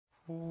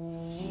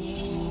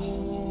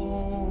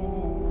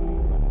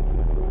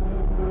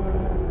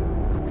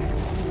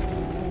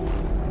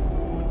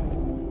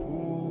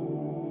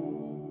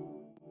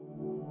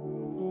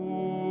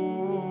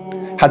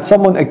had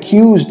someone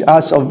accused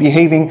us of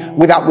behaving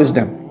without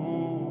wisdom,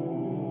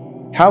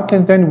 how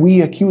can then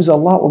we accuse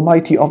Allah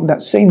Almighty of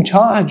that same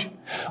charge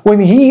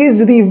when He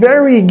is the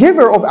very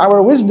giver of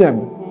our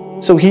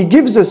wisdom? So He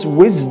gives us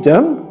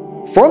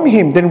wisdom from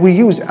Him, then we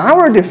use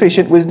our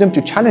deficient wisdom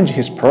to challenge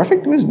His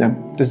perfect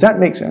wisdom. Does that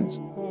make sense?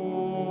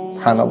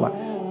 SubhanAllah.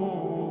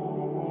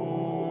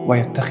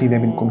 وَيَتَّخِذَ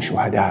مِنْكُمْ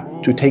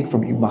شُهَدَاءَ, to take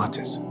from you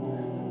martyrs.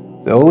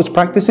 Those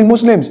practicing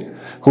Muslims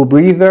who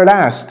breathe their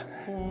last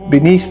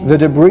beneath the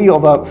debris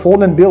of a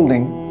fallen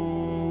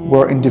building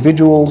were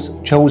individuals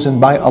chosen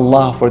by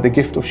Allah for the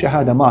gift of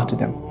Shahada,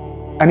 martyrdom.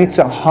 And it's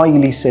a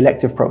highly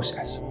selective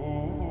process.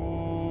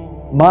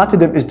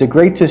 Martyrdom is the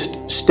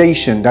greatest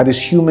station that is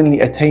humanly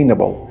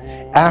attainable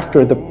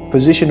after the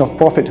position of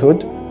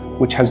prophethood,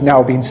 which has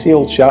now been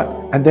sealed shut,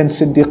 and then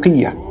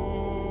Siddiqiyah.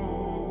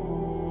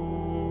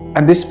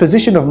 And this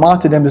position of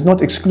martyrdom is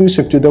not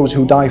exclusive to those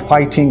who die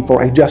fighting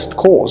for a just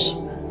cause.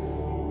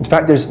 In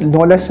fact, there's no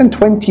less than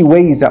 20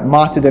 ways that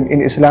martyrdom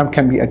in Islam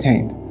can be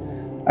attained.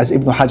 As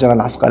Ibn Hajar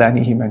al-Asqalani,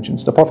 he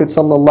mentions, the Prophet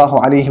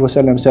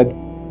ﷺ said,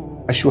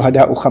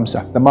 "Ash-shuhada'u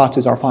khamsa," the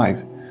martyrs are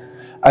 5.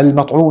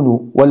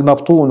 Al-mat'unu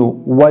wal-mabtunu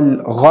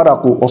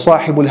wal-gharaqu wa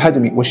sahibul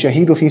hadmi wa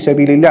shahidu fi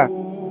sabilillah.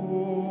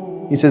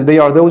 He says they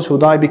are those who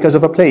die because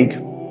of a plague,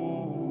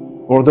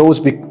 or those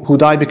who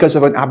die because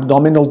of an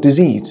abdominal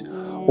disease,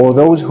 or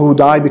those who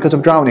die because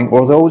of drowning,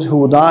 or those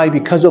who die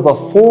because of a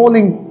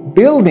falling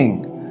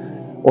building,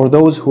 or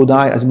those who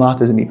die as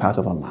martyrs in the path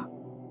of Allah.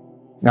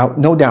 Now,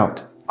 no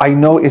doubt, I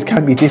know it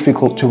can be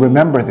difficult to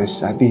remember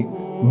this at the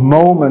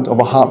moment of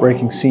a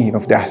heartbreaking scene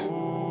of death.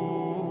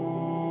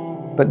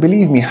 But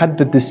believe me, had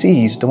the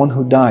deceased, the one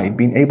who died,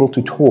 been able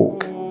to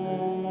talk,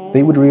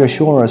 they would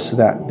reassure us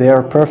that they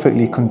are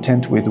perfectly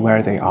content with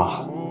where they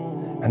are,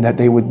 and that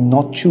they would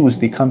not choose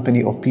the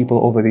company of people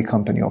over the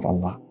company of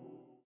Allah.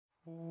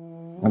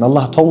 When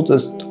Allah told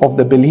us of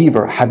the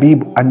believer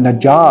Habib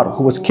al-Najjar,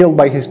 who was killed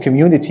by his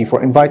community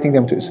for inviting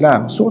them to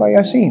Islam, Surah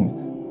Yasin.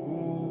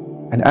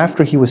 And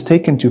after he was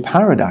taken to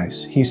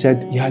paradise, he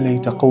said, Ya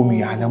layta qawmi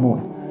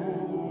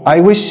ya'lamun, I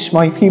wish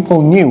my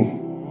people knew,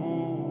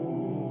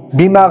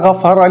 bima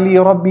ghafara li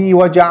rabbi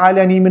wa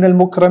ja'alani min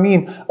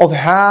al-mukramin, of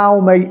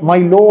how my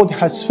Lord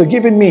has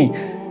forgiven me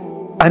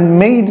and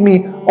made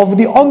me of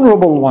the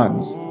honorable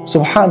ones.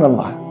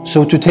 Subhanallah.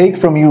 So to take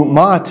from you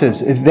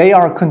martyrs, they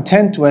are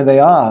content where they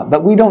are,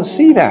 but we don't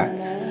see that.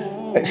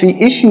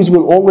 See, issues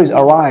will always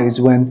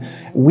arise when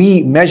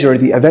we measure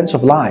the events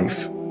of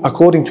life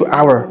according to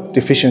our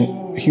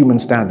deficient human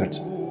standards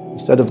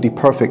instead of the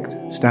perfect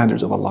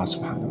standards of Allah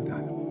subhanahu wa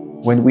ta'ala.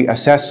 When we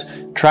assess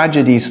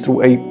tragedies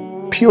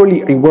through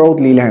purely a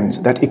worldly lens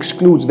that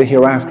excludes the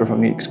hereafter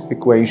from the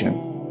equation,